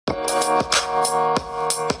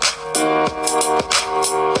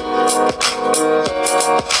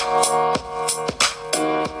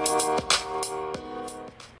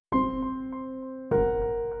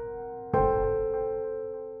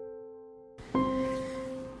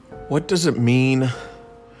What does it mean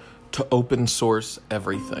to open source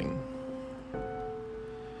everything?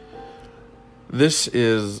 This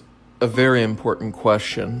is a very important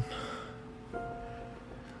question.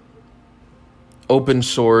 Open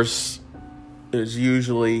source is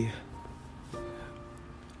usually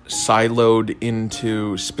siloed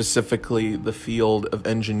into specifically the field of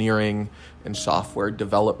engineering and software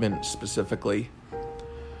development specifically.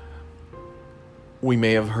 We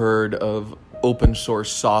may have heard of open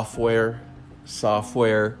source software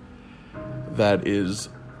that is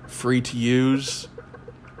free to use,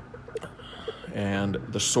 and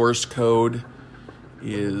the source code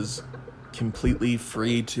is completely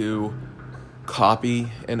free to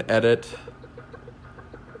copy and edit.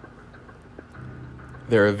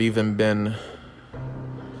 There have even been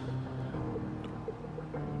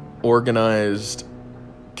organized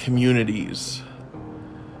communities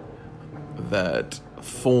that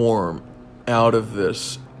form out of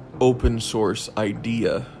this open source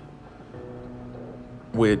idea,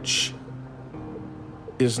 which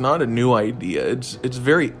is not a new idea. It's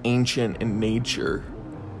very ancient in nature,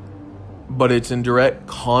 but it's in direct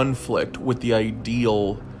conflict with the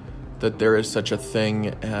ideal that there is such a thing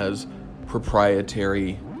as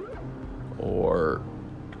proprietary or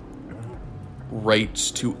rights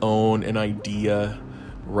to own an idea,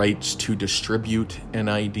 rights to distribute an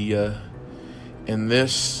idea. And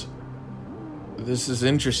this is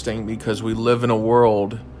interesting because we live in a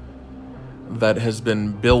world that has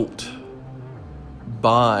been built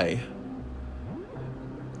by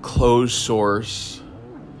closed source,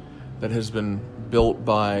 that has been built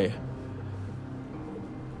by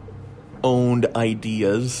owned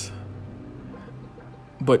ideas,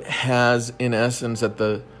 but has, in essence, at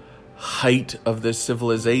the height of this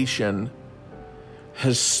civilization,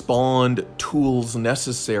 has spawned tools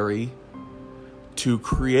necessary to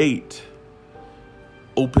create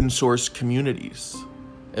open source communities.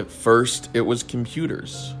 At first, it was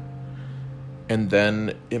computers, and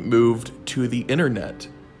then it moved to the internet,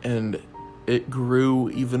 and it grew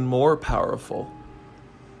even more powerful.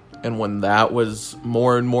 And when that was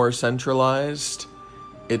more and more centralized,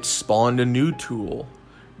 it spawned a new tool,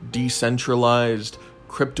 decentralized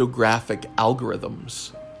cryptographic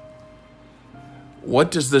algorithms.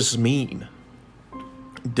 What does this mean?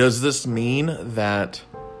 Does this mean that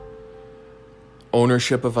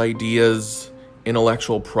ownership of ideas,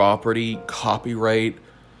 intellectual property, copyright,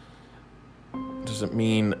 does it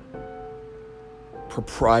mean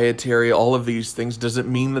proprietary, all of these things, does it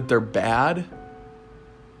mean that they're bad?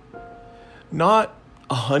 Not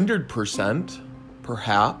 100%,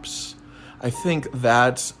 perhaps. I think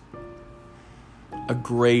that's a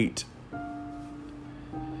great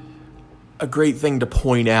thing to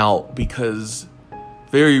point out, because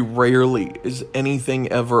very rarely is anything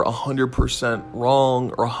ever 100%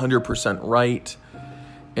 wrong or 100% right.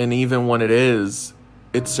 And even when it is,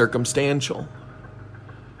 it's circumstantial.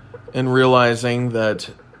 And realizing that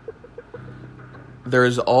there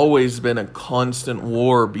has always been a constant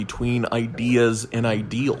war between ideas and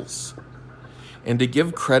ideals. And to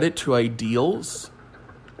give credit to ideals,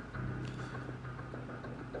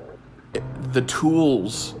 the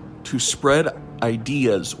tools to spread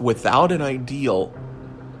ideas without an ideal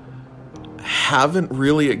haven't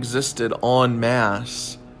really existed en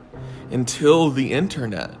masse until the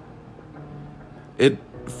internet. It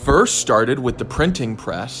first started with the printing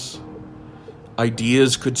press.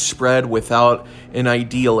 Ideas could spread without an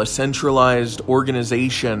ideal, a centralized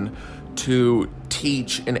organization to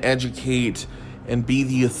teach and educate and be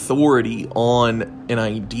the authority on an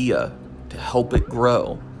idea to help it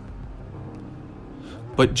grow.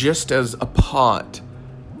 But just as a pot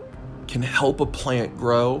can help a plant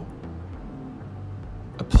grow,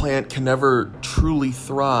 a plant can never truly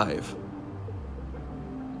thrive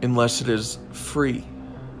unless it is free.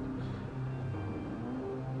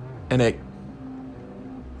 And it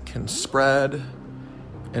can spread,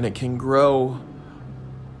 and it can grow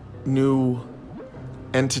new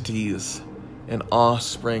entities and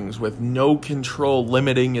offsprings with no control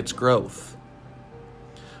limiting its growth.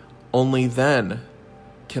 Only then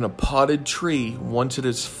can a potted tree, once it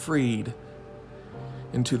is freed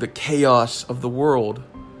into the chaos of the world,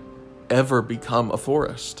 ever become a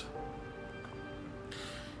forest.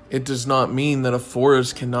 It does not mean that a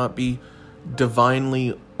forest cannot be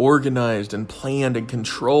divinely organized and planned and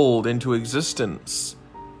controlled into existence,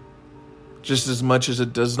 just as much as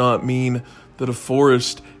it does not mean that a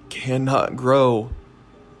forest cannot grow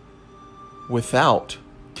without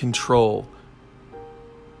control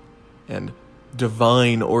and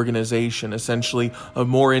divine organization, essentially a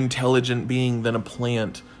more intelligent being than a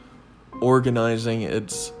plant organizing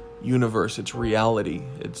its universe, its reality,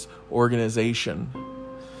 its organization.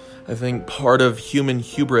 I think part of human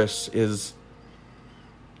hubris is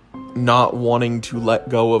not wanting to let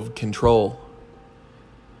go of control,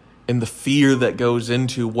 and the fear that goes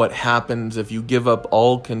into what happens if you give up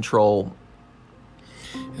all control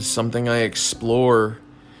is something I explore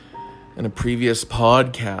in a previous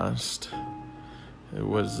podcast. It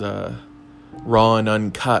was Raw and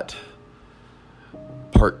Uncut,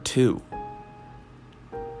 Part 2.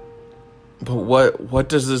 But what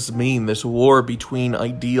does this mean, this war between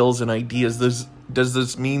ideals and ideas? Does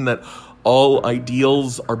this mean that all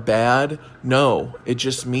ideals are bad? No, it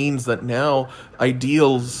just means that now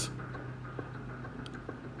ideals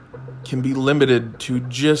can be limited to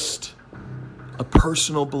just a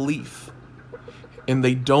personal belief, and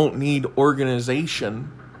they don't need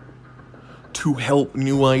organization to help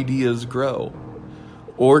new ideas grow.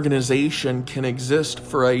 Organization can exist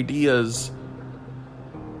for ideas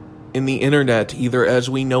in the internet, either as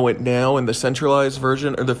we know it now in the centralized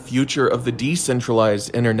version or the future of the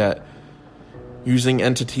decentralized internet, using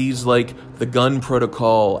entities like the Gun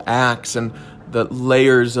Protocol, Axe, and the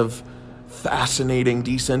layers of fascinating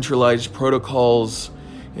decentralized protocols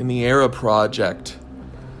in the Era Project.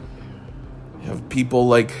 You have people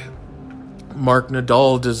like Mark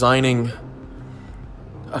Nadal designing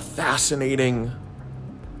a fascinating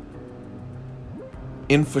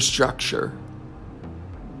infrastructure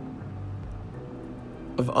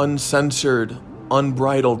of uncensored,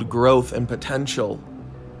 unbridled growth and potential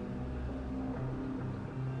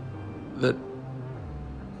that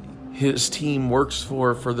his team works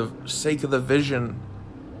for the sake of the vision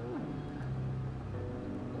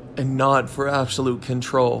and not for absolute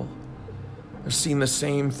control. I've seen the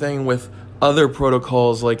same thing with other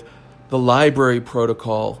protocols like the Library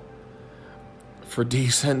Protocol for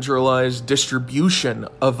decentralized distribution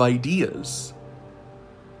of ideas.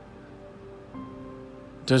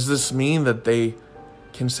 Does this mean that they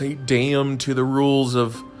can say damn to the rules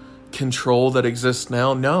of control that exist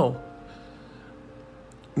now? No.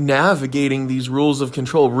 Navigating these rules of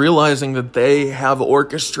control, realizing that they have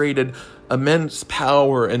orchestrated immense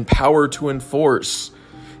power and power to enforce,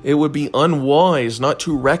 it would be unwise not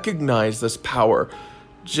to recognize this power,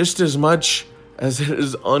 just as much as it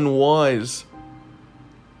is unwise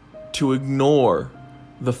to ignore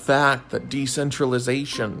the fact that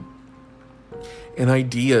decentralization and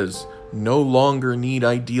ideas no longer need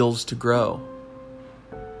ideals to grow.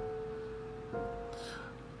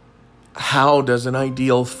 How does an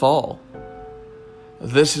ideal fall?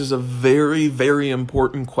 This is a very, very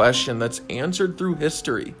important question that's answered through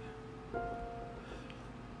history.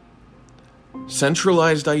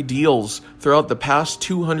 Centralized ideals throughout the past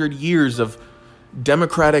 200 years of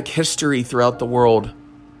democratic history throughout the world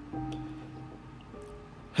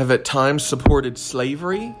have at times supported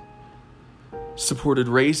slavery, supported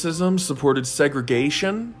racism, supported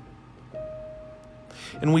segregation.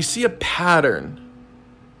 And we see a pattern.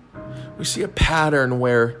 We see a pattern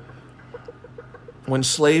where when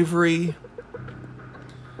slavery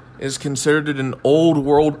is considered an old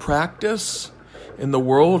world practice and the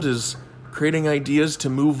world is creating ideas to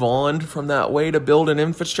move on from that way to build an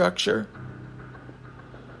infrastructure,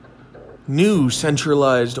 new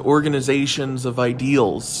centralized organizations of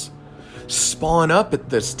ideals spawn up at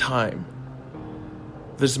this time.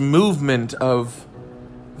 This movement of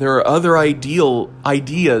there are other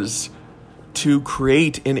ideas to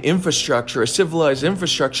create an infrastructure, a civilized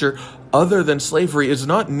infrastructure other than slavery, is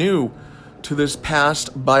not new to this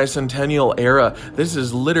past bicentennial era. This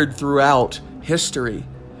is littered throughout history.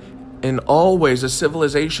 And always a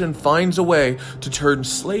civilization finds a way to turn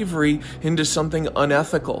slavery into something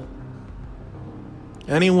unethical.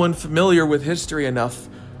 Anyone familiar with history enough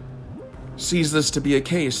sees this to be a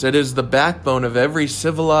case. It is the backbone of every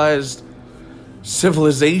civilization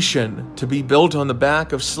to be built on the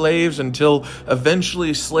back of slaves until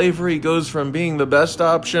eventually slavery goes from being the best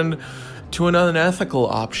option to an unethical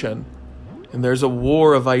option. And there's a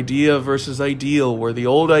war of idea versus ideal where the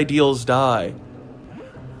old ideals die.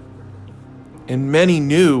 And many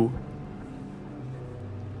new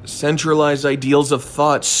centralized ideals of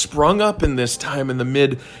thought sprung up in this time in the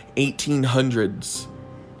mid-1800s.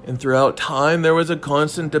 And throughout time, there was a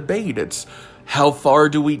constant debate. It's how far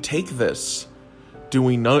do we take this? Do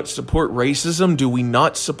we not support racism? Do we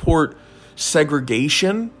not support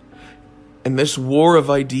segregation? And this war of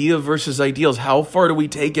idea versus ideals, how far do we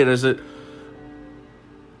take it? Is it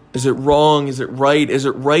wrong? Is it right? Is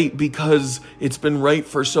it right because it's been right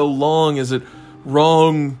for so long? Is it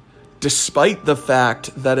wrong despite the fact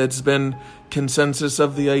that it's been consensus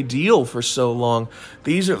of the ideal for so long?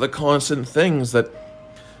 These are the constant things that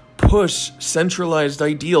push centralized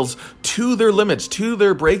ideals to their limits, to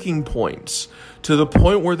their breaking points, to the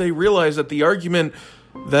point where they realize that the argument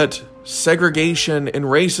that segregation and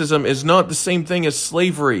racism is not the same thing as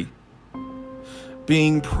slavery,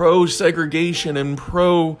 being pro-segregation and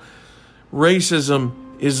pro-racism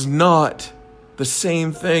is not the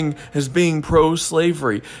same thing as being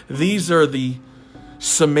pro-slavery. These are the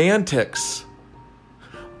semantics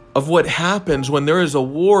of what happens when there is a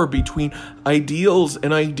war between ideals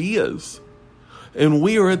and ideas. And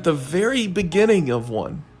we are at the very beginning of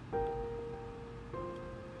one,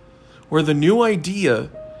 where the new idea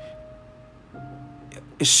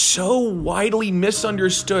is so widely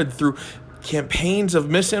misunderstood through campaigns of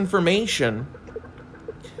misinformation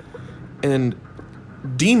and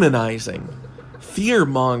demonizing,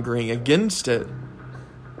 fear-mongering against it.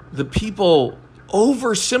 The people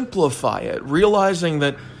oversimplify it, realizing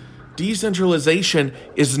that decentralization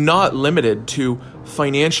is not limited to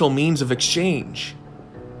financial means of exchange.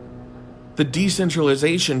 The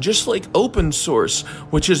decentralization, just like open source,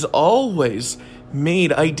 which has always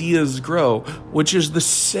made ideas grow, which is the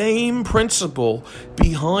same principle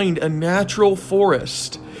behind a natural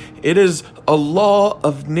forest. It is a law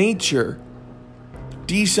of nature.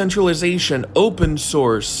 Decentralization, open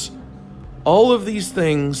source, all of these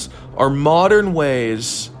things are modern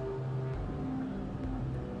ways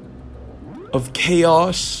of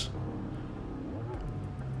chaos,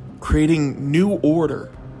 creating new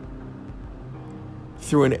order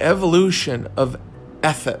through an evolution of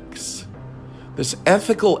ethics. This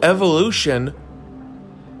ethical evolution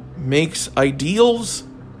makes ideals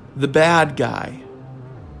the bad guy.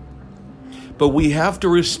 But we have to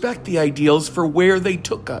respect the ideals for where they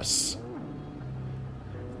took us.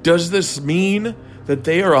 Does this mean that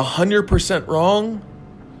they are 100% wrong?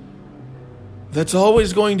 That's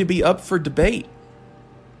always going to be up for debate.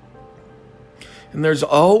 And there's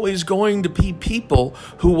always going to be people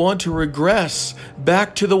who want to regress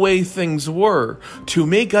back to the way things were, to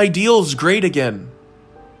make ideals great again.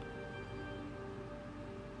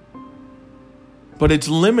 But it's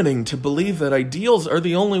limiting to believe that ideals are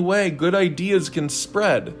the only way good ideas can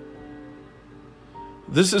spread.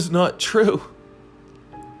 This is not true.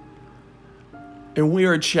 And we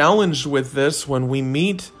are challenged with this when we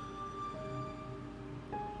meet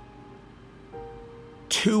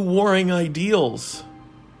two warring ideals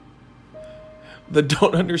that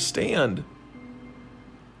don't understand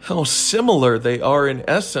how similar they are in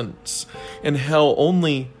essence and how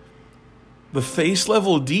only the face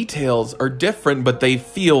level details are different, but they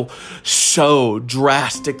feel so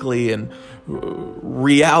drastically and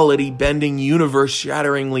reality bending, universe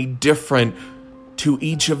shatteringly different to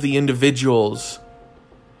each of the individuals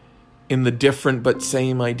in the different but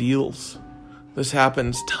same ideals. This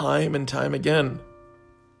happens time and time again.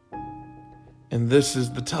 And this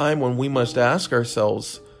is the time when we must ask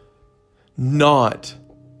ourselves, not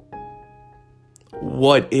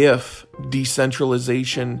what if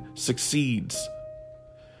decentralization succeeds,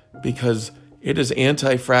 because it is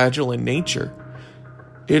anti-fragile in nature.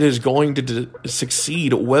 It is going to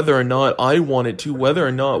succeed whether or not I want it to, whether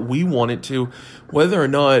or not we want it to, whether or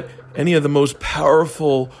not any of the most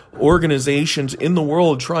powerful organizations in the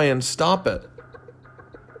world try and stop it.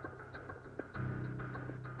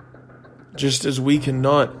 Just as we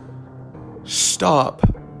cannot stop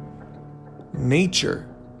nature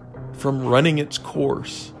from running its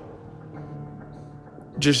course.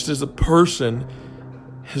 Just as a person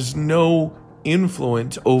has no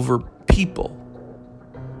influence over people.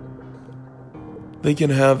 They can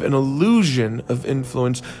have an illusion of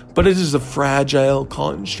influence, but it is a fragile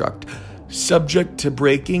construct, subject to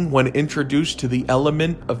breaking when introduced to the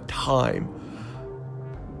element of time.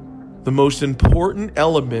 The most important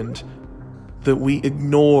element that we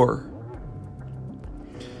ignore.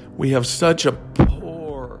 We have such a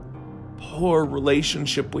poor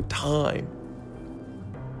relationship with time.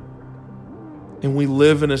 And we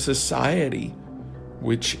live in a society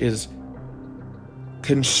which is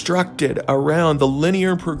constructed around the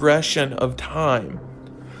linear progression of time.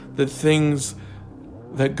 The things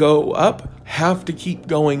that go up have to keep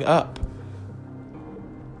going up.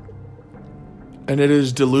 And it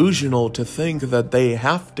is delusional to think that they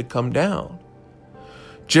have to come down.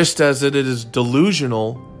 Just as it is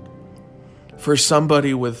delusional for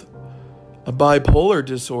somebody with a bipolar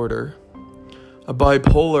disorder, a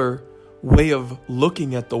bipolar way of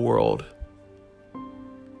looking at the world,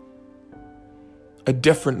 a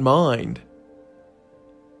different mind,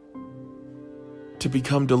 to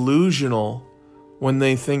become delusional when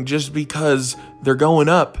they think just because they're going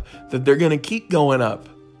up, that they're going to keep going up.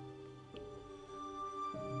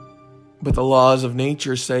 But the laws of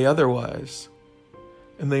nature say otherwise.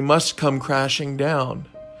 and they must come crashing down,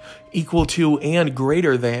 equal to and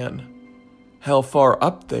greater than how far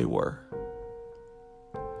up they were.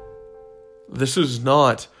 This is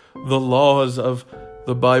not the laws of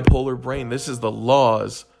the bipolar brain. This is the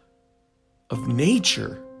laws of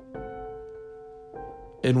nature.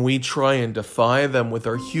 And we try and defy them with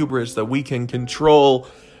our hubris that we can control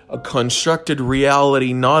a constructed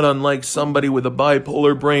reality, not unlike somebody with a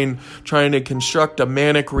bipolar brain trying to construct a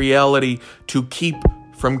manic reality to keep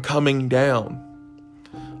from coming down.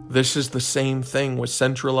 This is the same thing with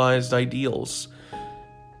centralized ideals.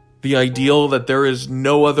 The ideal that there is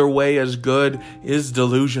no other way as good is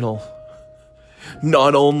delusional.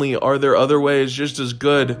 Not only are there other ways just as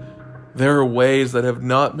good, there are ways that have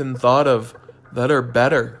not been thought of that are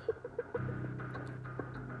better.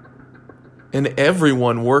 And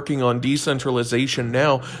everyone working on decentralization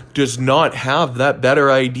now does not have that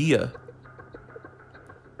better idea.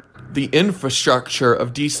 The infrastructure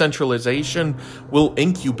of decentralization will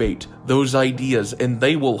incubate those ideas, and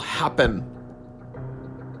they will happen.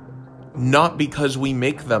 Not because we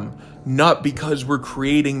make them, not because we're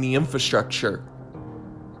creating the infrastructure,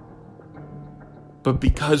 but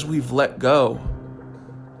because we've let go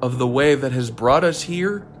of the way that has brought us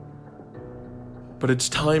here, but its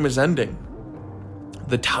time is ending.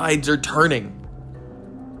 The tides are turning.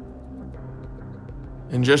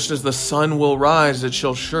 And just as the sun will rise, it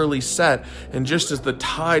shall surely set. And just as the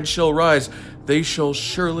tide shall rise, they shall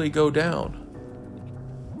surely go down.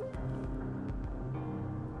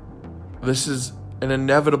 This is an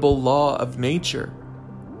inevitable law of nature.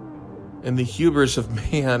 And the hubris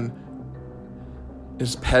of man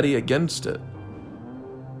is petty against it.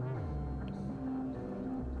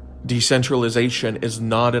 Decentralization is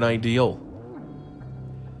not an ideal.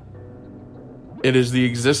 It is the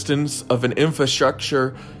existence of an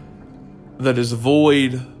infrastructure that is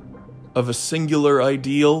void of a singular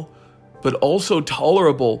ideal, but also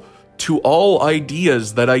tolerable to all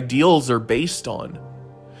ideas that ideals are based on.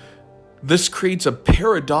 This creates a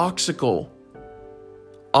paradoxical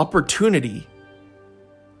opportunity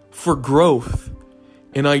for growth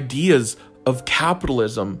in ideas of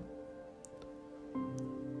capitalism,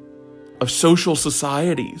 of social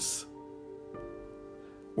societies,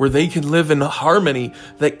 where they can live in harmony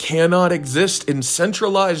that cannot exist in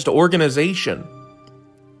centralized organization.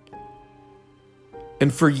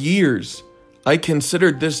 And for years, I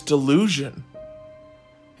considered this delusion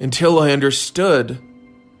until I understood,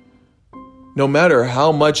 no matter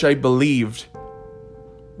how much I believed,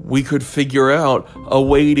 we could figure out a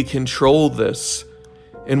way to control this.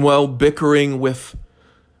 And while bickering with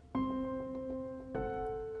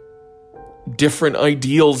different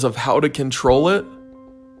ideals of how to control it,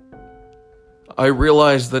 I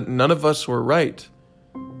realized that none of us were right.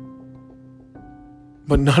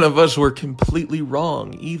 But none of us were completely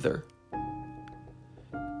wrong either.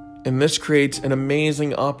 And this creates an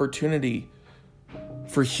amazing opportunity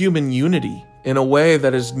for human unity in a way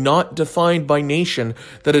that is not defined by nation,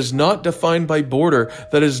 that is not defined by border,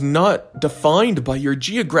 that is not defined by your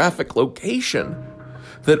geographic location.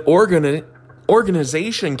 That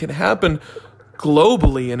organization can happen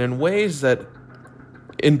globally and in ways that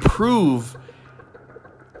improve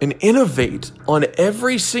and innovate on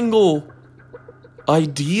every single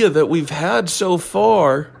idea that we've had so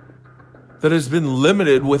far that has been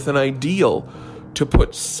limited with an ideal to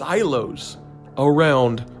put silos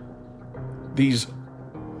around these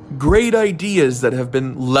great ideas that have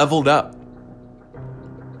been leveled up.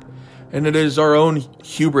 And it is our own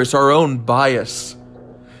hubris, our own bias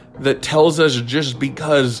that tells us just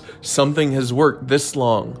because something has worked this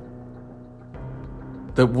long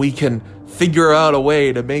that we can figure out a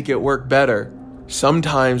way to make it work better.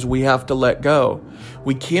 Sometimes we have to let go.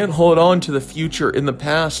 We can't hold on to the future and the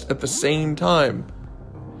past at the same time,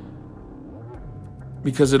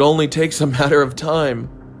 because it only takes a matter of time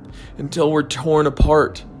until we're torn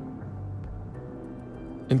apart,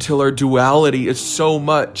 until our duality is so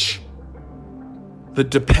much that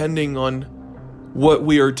depending on what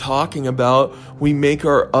we are talking about, we make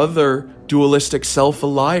our other dualistic self a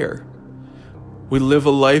liar. We live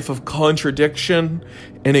a life of contradiction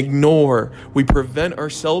and ignore. We prevent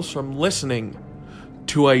ourselves from listening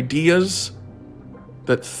to ideas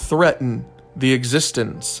that threaten the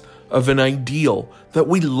existence of an ideal that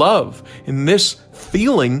we love. And this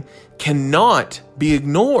feeling cannot be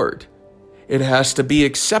ignored. It has to be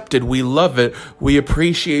accepted. We love it. We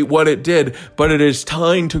appreciate what it did, but it is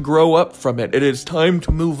time to grow up from it. It is time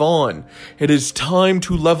to move on. It is time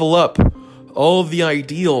to level up all of the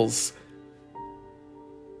ideals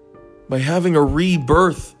by having a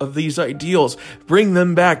rebirth of these ideals. Bring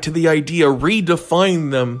them back to the idea,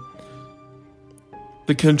 redefine them.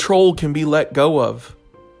 The control can be let go of.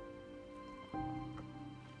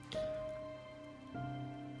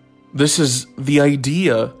 This is the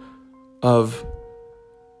idea of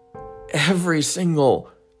every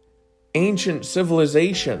single ancient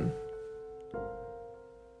civilization.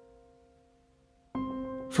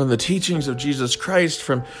 From the teachings of Jesus Christ,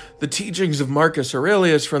 from the teachings of Marcus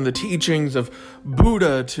Aurelius, from the teachings of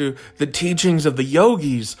Buddha to the teachings of the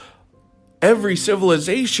yogis, every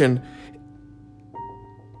civilization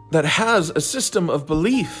that has a system of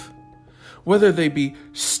belief, whether they be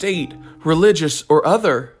state, religious, or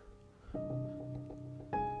other,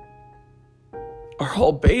 are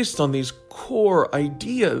all based on these core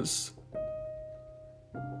ideas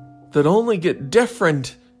that only get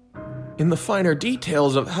different in the finer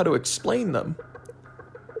details of how to explain them.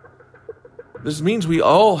 This means we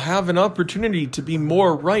all have an opportunity to be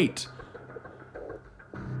more right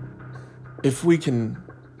if we can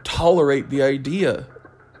tolerate the idea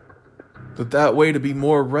that way to be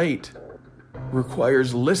more right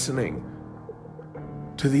requires listening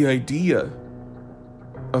to the idea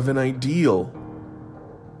of an ideal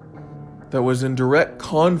that was in direct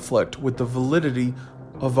conflict with the validity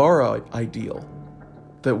of our ideal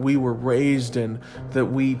that we were raised in, that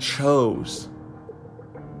we chose.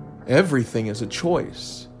 Everything is a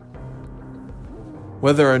choice.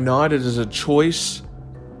 Whether or not it is a choice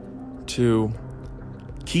to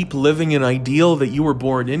keep living an ideal that you were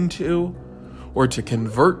born into, or to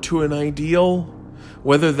convert to an ideal,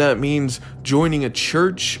 whether that means joining a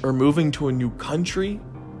church or moving to a new country,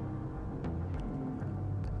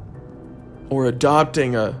 or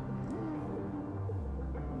adopting a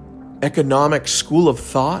economic school of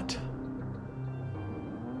thought.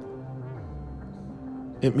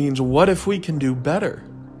 It means, what if we can do better?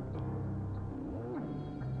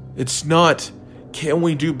 It's not, can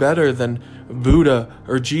we do better than Buddha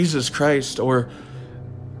or Jesus Christ or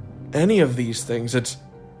any of these things. It's,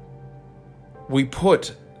 we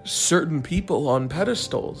put certain people on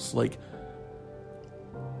pedestals, like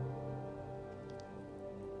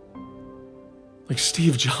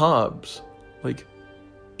Steve Jobs, like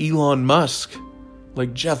Elon Musk,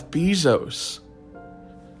 like Jeff Bezos,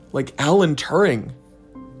 like Alan Turing,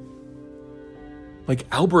 like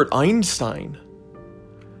Albert Einstein,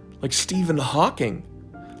 like Stephen Hawking,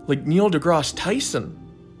 like Neil deGrasse Tyson,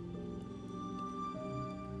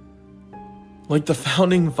 like the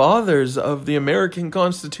founding fathers of the American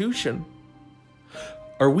Constitution.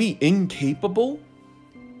 Are we incapable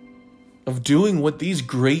of doing what these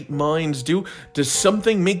great minds do? Does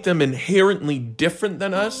something make them inherently different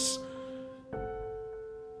than us,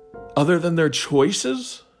 other than their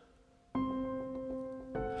choices?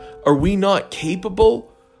 Are we not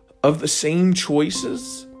capable of the same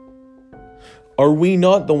choices? Are we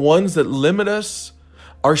not the ones that limit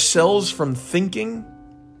ourselves from thinking?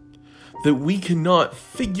 That we cannot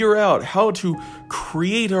figure out how to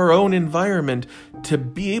create our own environment to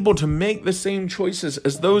be able to make the same choices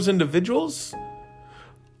as those individuals?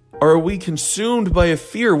 Or are we consumed by a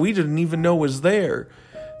fear we didn't even know was there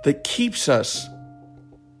that keeps us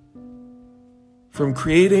from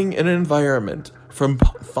creating an environment, from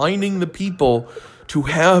finding the people to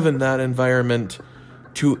have in that environment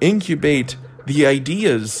to incubate the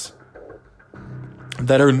ideas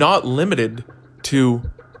that are not limited to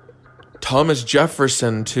Thomas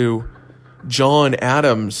Jefferson, to John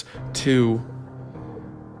Adams, to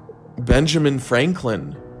Benjamin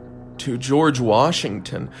Franklin, to George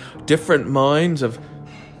Washington, different minds of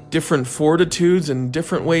different fortitudes and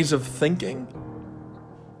different ways of thinking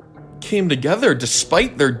came together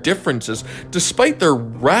despite their differences, despite their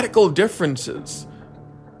radical differences.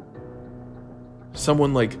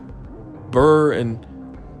 Someone like Burr and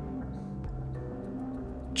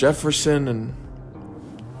Jefferson and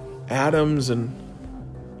Adams and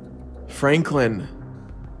Franklin,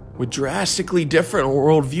 with drastically different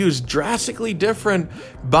worldviews, drastically different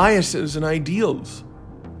biases and ideals,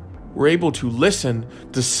 were able to listen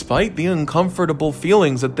despite the uncomfortable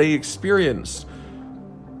feelings that they experienced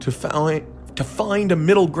to find a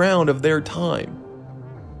middle ground of their time.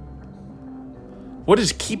 What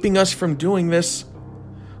is keeping us from doing this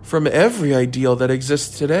from every ideal that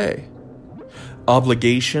exists today?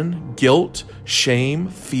 Obligation, guilt, shame,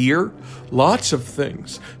 fear, lots of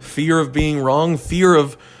things. Fear of being wrong, fear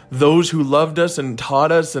of those who loved us and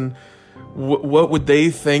taught us, and what would they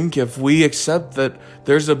think if we accept that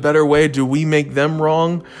there's a better way? Do we make them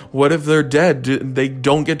wrong? What if they're dead? They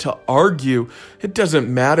don't get to argue. It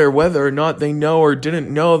doesn't matter whether or not they know or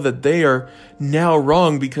didn't know that they are now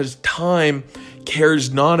wrong, because time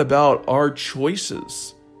cares not about our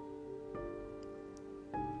choices.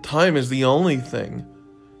 Time is the only thing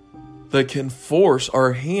that can force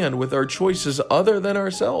our hand with our choices other than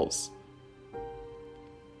ourselves.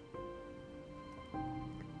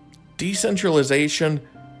 Decentralization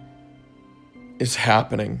is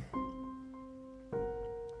happening.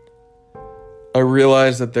 I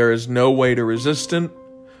realize that there is no way to resist it.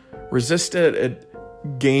 It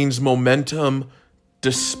gains momentum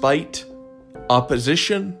despite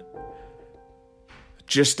opposition.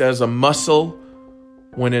 Just as a muscle,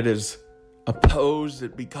 when it is opposed,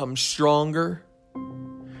 it becomes stronger.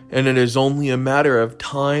 And it is only a matter of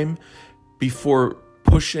time before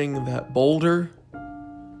pushing that boulder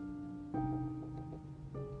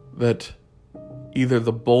that either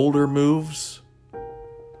the boulder moves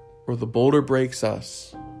or the boulder breaks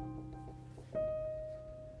us.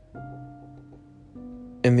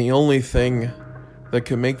 And the only thing that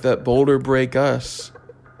can make that boulder break us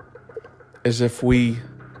is if we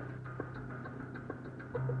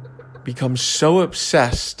become so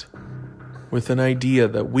obsessed with an idea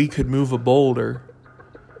that we could move a boulder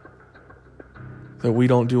that we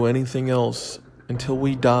don't do anything else until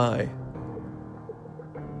we die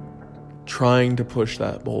trying to push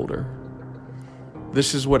that boulder.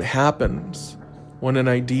 This is what happens when an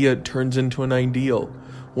idea turns into an ideal.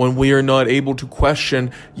 When we are not able to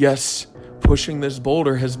question, yes, pushing this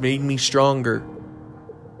boulder has made me stronger.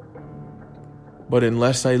 But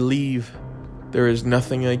unless I leave, there is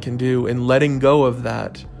nothing I can do. And letting go of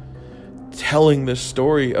that, telling this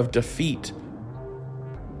story of defeat,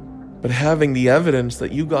 but having the evidence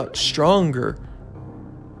that you got stronger,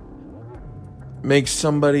 makes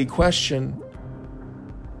somebody question,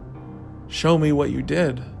 show me what you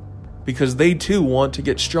did. Because they too want to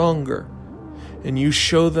get stronger. And you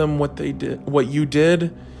show them what they did, what you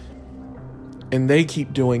did, and they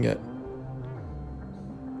keep doing it.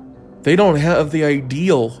 They don't have the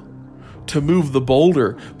ideal to move the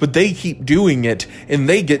boulder, but they keep doing it and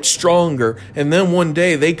they get stronger. And then one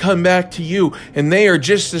day they come back to you and they are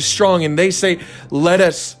just as strong and they say, let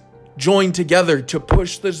us join together to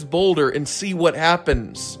push this boulder and see what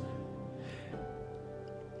happens.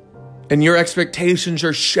 And your expectations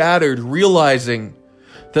are shattered, realizing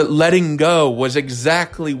that letting go was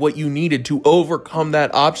exactly what you needed to overcome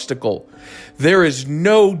that obstacle. There is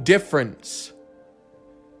no difference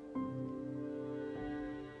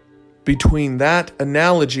between that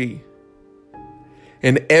analogy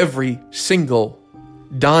and every single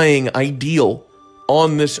dying ideal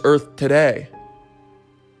on this earth today.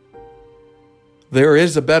 There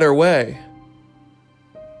is a better way.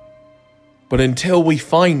 But until we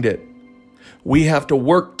find it, we have to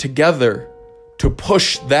work together to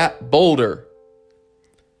push that boulder.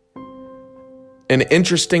 And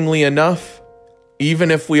interestingly enough,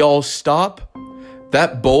 even if we all stop,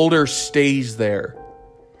 that boulder stays there.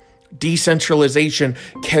 Decentralization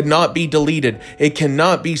cannot be deleted. It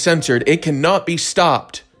cannot be censored. It cannot be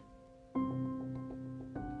stopped.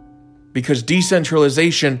 Because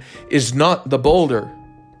decentralization is not the boulder.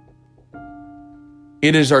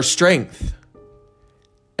 It is our strength.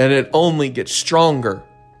 And it only gets stronger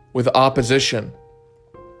with opposition.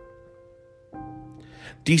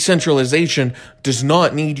 Decentralization does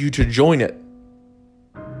not need you to join it.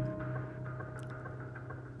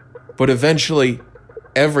 But eventually,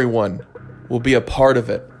 everyone will be a part of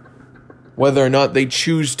it, whether or not they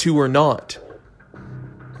choose to or not.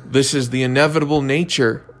 This is the inevitable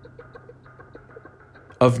nature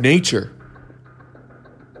of nature.